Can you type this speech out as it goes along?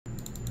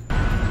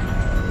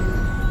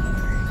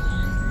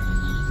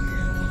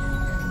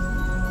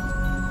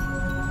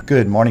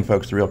Good morning,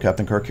 folks. The real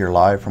Captain Kirk here,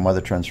 live from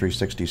Weather Trends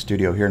 360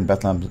 studio here in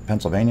Bethlehem,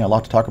 Pennsylvania. A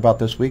lot to talk about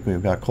this week.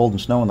 We've got cold and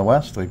snow in the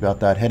west. We've got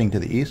that heading to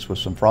the east with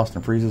some frost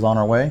and freezes on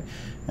our way.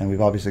 And we've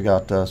obviously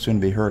got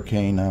soon-to-be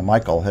Hurricane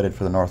Michael headed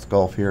for the North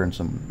Gulf here, and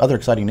some other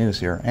exciting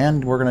news here.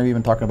 And we're going to be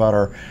even talking about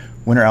our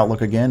winter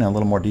outlook again, and a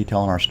little more detail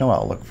on our snow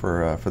outlook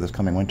for this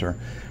coming winter.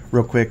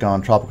 Real quick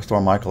on Tropical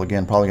Storm Michael,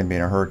 again, probably going to be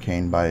in a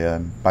hurricane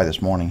by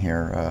this morning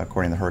here,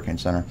 according to the Hurricane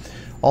Center.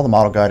 All the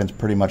model guidance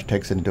pretty much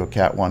takes it into a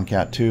Cat 1,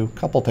 Cat 2. A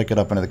couple take it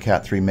up into the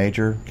Cat 3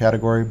 major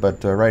category,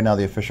 but right now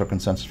the official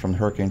consensus from the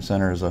Hurricane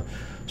Center is a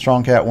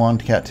strong Cat 1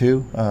 to Cat 2,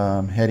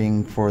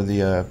 heading for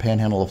the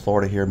panhandle of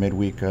Florida here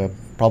midweek,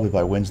 probably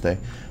by Wednesday.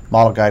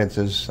 Model guidance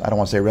is, I don't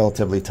want to say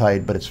relatively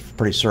tight, but it's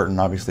pretty certain.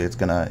 Obviously, it's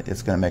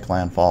gonna make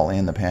landfall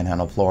in the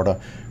panhandle of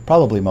Florida,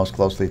 probably most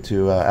closely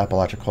to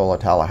Apalachicola,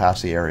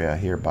 Tallahassee area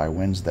here by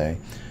Wednesday.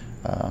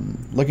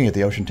 Looking at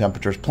the ocean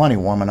temperatures, plenty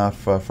warm enough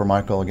for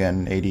Michael.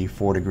 Again,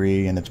 84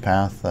 degree in its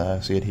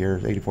path. See it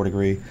here, 84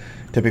 degree.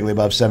 Typically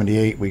above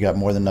 78. We got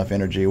more than enough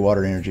energy,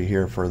 water energy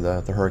here for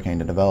the hurricane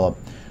to develop.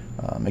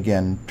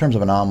 Again, in terms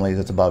of anomalies,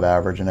 it's above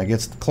average, and it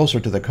gets closer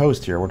to the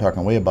coast here. We're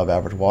talking way above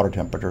average water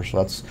temperature, so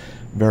that's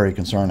very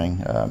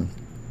concerning.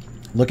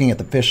 Looking at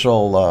the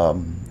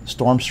official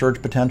storm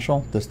surge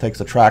potential, this takes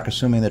the track,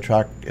 assuming the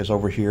track is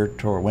over here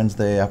toward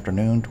Wednesday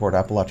afternoon toward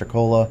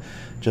Apalachicola,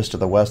 just to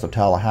the west of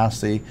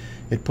Tallahassee.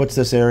 It puts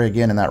this area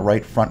again in that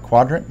right front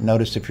quadrant.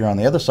 Notice if you're on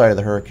the other side of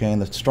the hurricane,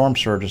 the storm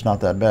surge is not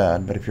that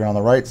bad, but if you're on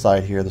the right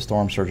side here, the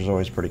storm surge is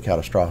always pretty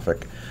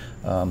catastrophic.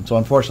 So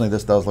unfortunately,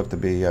 this does look to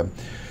be a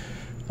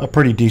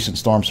pretty decent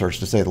storm surge,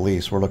 to say the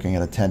least. We're looking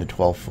at a 10 to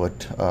 12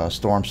 foot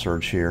storm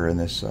surge here in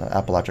this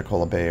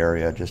Apalachicola Bay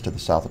area just to the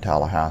south of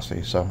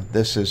Tallahassee. So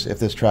this is, if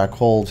this track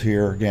holds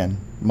here, again,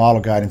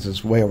 model guidance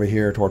is way over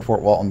here toward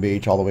Fort Walton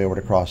Beach, all the way over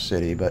to Cross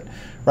City. But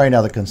right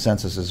now the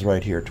consensus is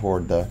right here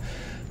toward the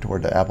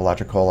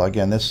Apalachicola.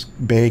 Again, this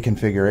bay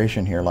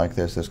configuration here like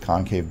this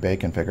concave bay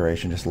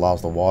configuration just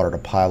allows the water to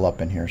pile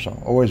up in here.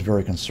 So always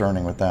very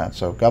concerning with that.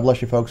 So God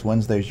bless you folks.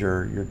 Wednesday's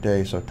your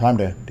day. So time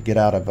to get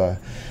out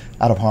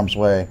of harm's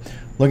way.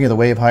 Looking at the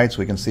wave heights,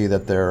 we can see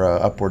that they're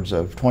upwards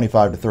of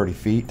 25 to 30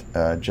 feet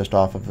just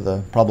off of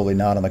the, probably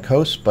not on the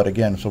coast, but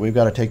again, so we've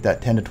got to take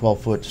that 10 to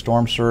 12 foot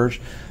storm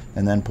surge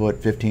and then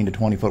put 15 to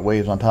 20 foot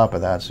waves on top of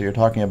that. So you're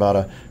talking about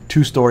a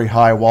 2-story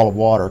high wall of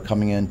water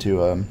coming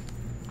into,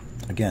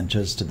 again,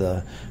 just to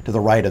the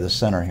right of the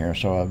center here.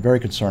 So very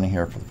concerning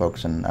here for the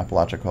folks in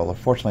Apalachicola.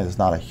 Fortunately, there's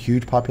not a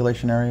huge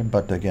population area,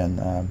 but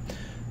again,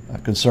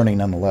 concerning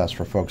nonetheless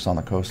for folks on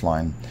the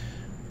coastline.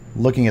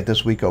 Looking at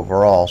this week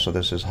overall, so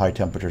this is high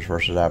temperatures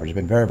versus average. It's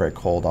been very, very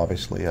cold,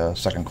 obviously.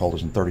 Second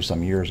coldest in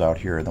 30-some years out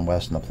here in the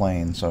west and the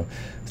plains. So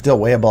still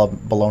way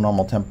below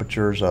normal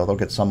temperatures. They'll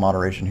get some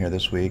moderation here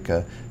this week.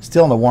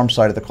 Still on the warm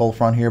side of the cold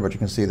front here, but you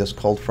can see this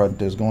cold front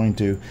is going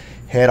to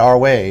head our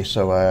way.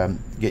 So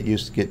don't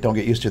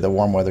get used to the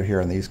warm weather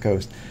here on the East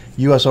Coast.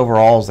 U.S.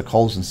 overall is the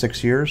coldest in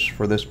 6 years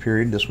for this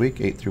period this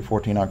week, 8 through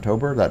 14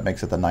 October. That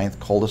makes it the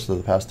 9th coldest of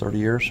the past 30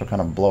 years, so kind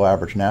of below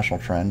average national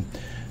trend.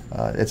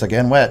 It's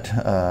again wet.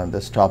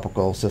 This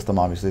tropical system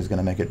obviously is going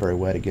to make it very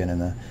wet again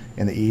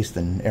in the east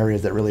and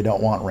areas that really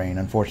don't want rain.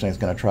 Unfortunately, it's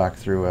going to track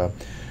through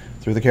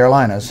the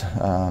Carolinas,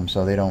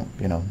 so they don't.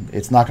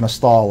 It's not going to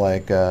stall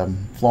like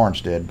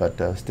Florence did,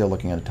 but still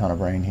looking at a ton of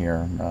rain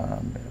here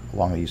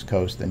along the East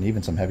Coast, and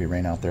even some heavy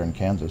rain out there in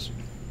Kansas.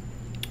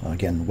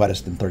 Again,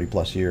 wettest in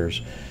 30+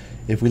 years.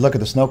 If we look at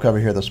the snow cover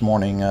here this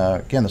morning,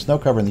 again, the snow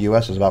cover in the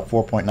U.S. is about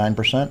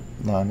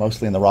 4.9%,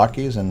 mostly in the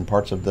Rockies and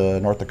parts of the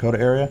North Dakota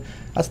area.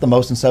 That's the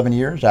most in 7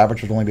 years.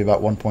 Average would only be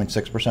about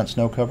 1.6%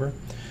 snow cover.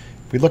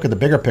 If we look at the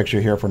bigger picture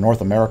here for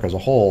North America as a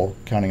whole,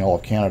 counting all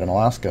of Canada and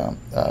Alaska,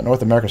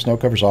 North America snow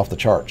cover is off the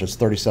charts. It's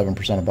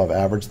 37% above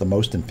average, the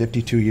most in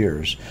 52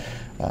 years.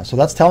 So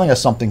that's telling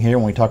us something here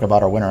when we talk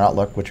about our winter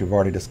outlook, which we've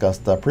already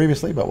discussed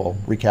previously, but we'll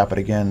recap it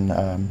again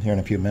here in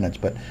a few minutes.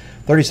 But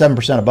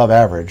 37% above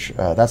average,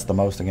 that's the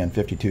most, again,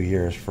 52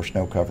 years for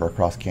snow cover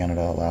across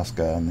Canada,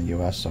 Alaska, and the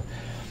U.S. So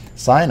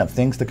sign of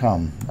things to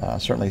come.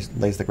 Certainly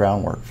lays the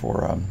groundwork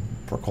for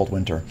a cold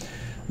winter.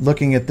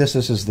 Looking at this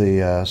is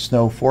the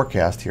snow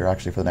forecast here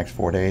actually for the next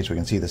 4 days. We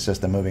can see the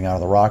system moving out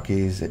of the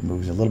Rockies. It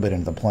moves a little bit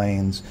into the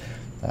plains.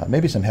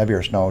 Maybe some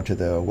heavier snow to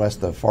the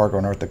west of Fargo,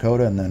 North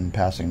Dakota, and then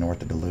passing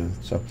north of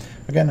Duluth. So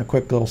again, a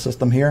quick little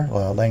system here,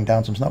 laying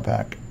down some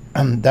snowpack.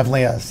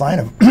 Definitely a sign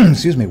of,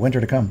 excuse me, winter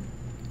to come.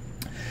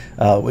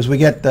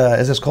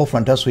 As this cold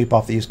front does sweep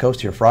off the East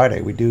Coast here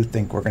Friday, we do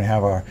think we're going to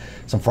have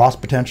some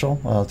frost potential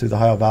through the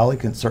Ohio Valley.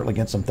 Can certainly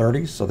get some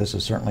 30s, so this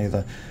is certainly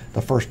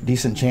the first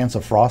decent chance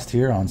of frost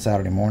here on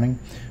Saturday morning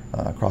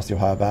across the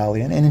Ohio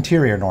Valley and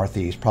interior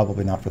Northeast.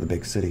 Probably not for the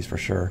big cities for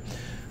sure.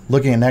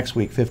 Looking at next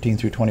week, 15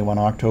 through 21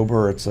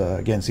 October, it's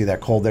again, see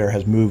that cold there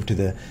has moved to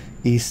the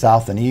east,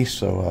 south, and east.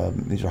 So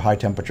these are high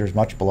temperatures,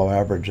 much below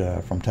average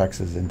from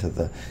Texas into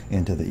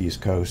the East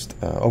Coast.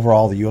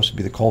 Overall, the U.S. would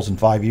be the coldest in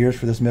 5 years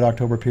for this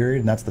mid-October period,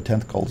 and that's the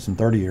 10th coldest in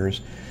 30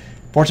 years.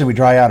 Fortunately, we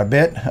dry out a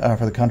bit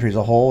for the country as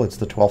a whole. It's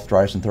the 12th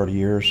driest in 30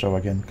 years. So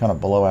again, kind of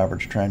below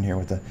average trend here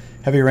with the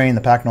heavy rain in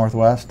the Pac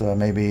Northwest,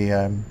 maybe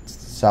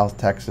South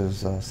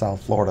Texas,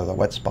 South Florida, the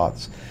wet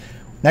spots.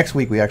 Next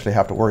week, we actually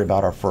have to worry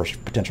about our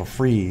first potential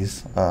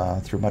freeze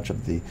through much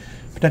of the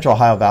potential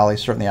Ohio Valley,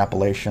 certainly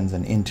Appalachians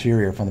and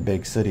interior from the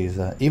big cities.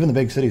 Even the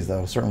big cities,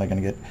 though, certainly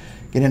going to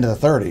get into the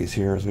 30s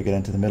here as we get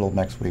into the middle of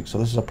next week. So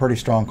this is a pretty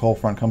strong cold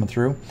front coming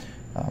through.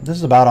 This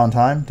is about on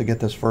time to get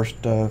this first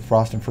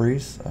frost and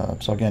freeze.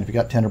 So again, if you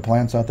got tender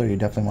plants out there, you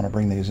definitely want to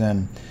bring these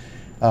in.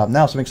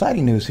 Now, some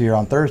exciting news here.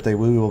 On Thursday,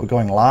 we will be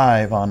going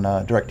live on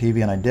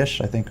DirecTV and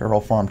iDish, I think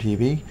Earl Farm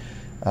TV,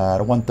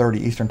 at 1:30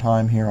 Eastern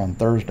Time here on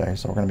Thursday.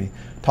 So we're going to be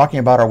talking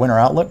about our winter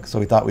outlook. So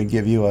we thought we'd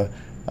give you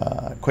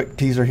a quick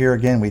teaser here.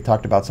 Again, we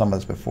talked about some of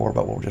this before,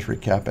 but we'll just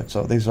recap it.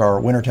 So these are our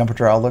winter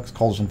temperature outlooks,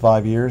 coldest in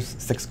 5 years,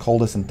 6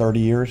 coldest in 30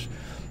 years.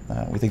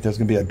 We think there's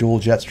going to be a dual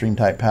jet stream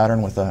type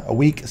pattern with a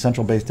weak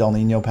central-based El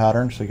Nino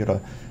pattern. So you get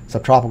a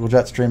subtropical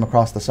jet stream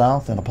across the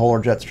south and a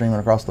polar jet stream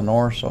across the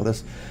north. So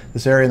this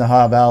area in the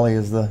Ohio Valley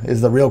is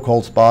the real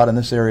cold spot. And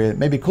this area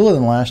may be cooler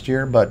than last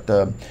year, but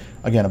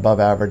again, above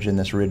average in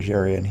this ridge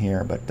area in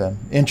here. But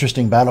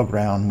interesting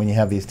battleground when you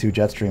have these two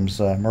jet streams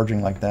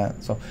merging like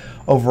that. So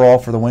overall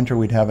for the winter,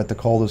 we'd have it the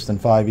coldest in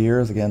 5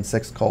 years. Again,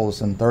 6th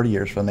coldest in 30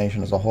 years for the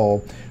nation as a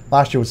whole.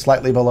 Last year was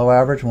slightly below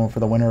average for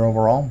the winter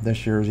overall.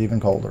 This year is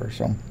even colder.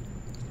 So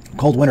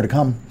cold winter to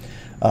come.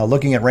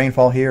 Looking at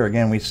rainfall here,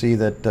 again, we see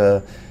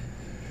that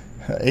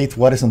 8th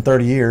wettest in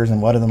 30 years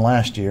and wetter than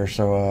last year.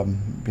 So,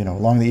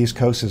 along the East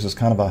Coast, this is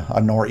kind of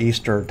a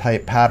nor'easter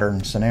type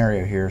pattern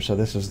scenario here. So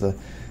this is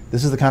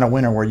the kind of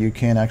winter where you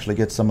can actually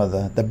get some of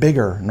the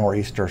bigger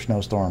nor'easter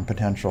snowstorm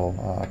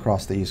potential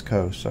across the East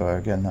Coast. So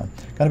again, going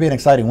to be an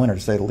exciting winter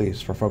to say the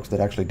least for folks that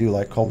actually do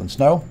like cold and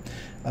snow.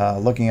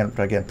 Looking at,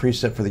 again,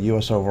 precip for the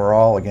U.S.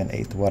 overall, again,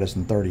 8th wettest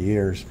in 30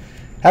 years.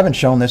 Haven't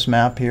shown this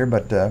map here,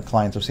 but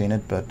clients have seen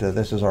it. But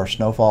this is our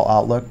snowfall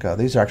outlook.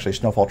 These are actually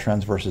snowfall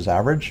trends versus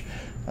average.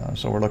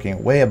 So we're looking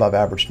at way above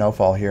average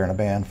snowfall here in a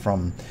band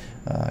from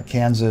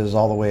Kansas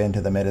all the way into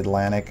the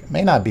mid-Atlantic.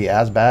 May not be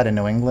as bad in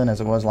New England as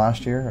it was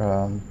last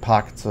year.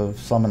 Pockets of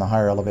some in the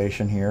higher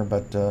elevation here,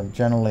 but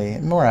generally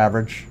more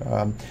average.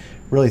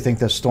 Really think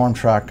this storm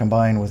track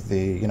combined with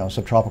the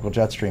subtropical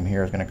jet stream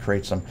here is going to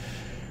create some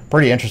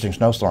pretty interesting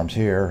snowstorms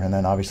here, and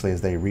then obviously as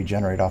they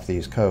regenerate off the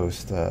East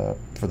Coast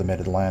for the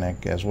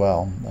mid-Atlantic as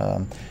well.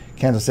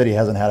 Kansas City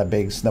hasn't had a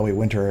big snowy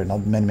winter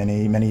in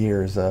many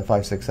years,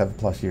 5, 6,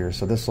 7+ years.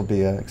 So this will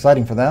be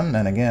exciting for them,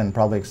 and again,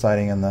 probably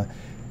exciting in the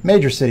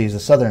major cities, the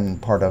southern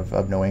part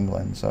of New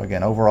England. So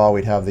again, overall,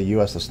 we'd have the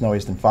U.S. the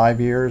snowiest in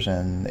 5 years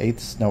and 8th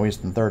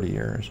snowiest in 30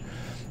 years.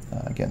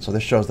 Again, so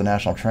this shows the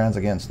national trends.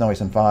 Again,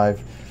 snowiest in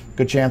 5.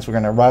 Good chance we're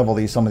going to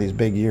rival some of these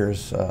big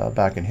years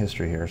back in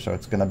history here. So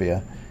it's going to be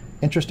a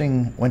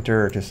interesting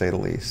winter, to say the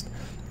least.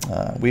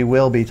 We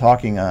will be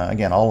talking,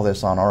 again, all of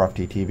this on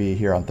RFT TV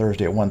here on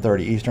Thursday at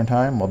 1:30 Eastern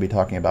Time. We'll be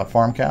talking about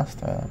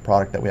FarmCast, a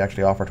product that we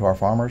actually offer to our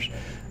farmers.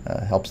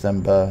 Helps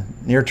them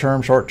near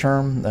term, short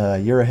term,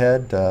 year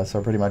ahead.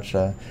 So pretty much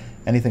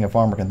anything a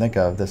farmer can think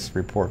of, this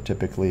report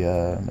typically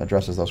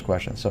addresses those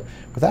questions. So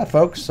with that,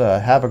 folks,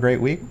 have a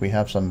great week. We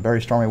have some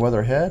very stormy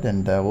weather ahead,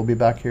 and we'll be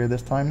back here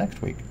this time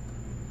next week.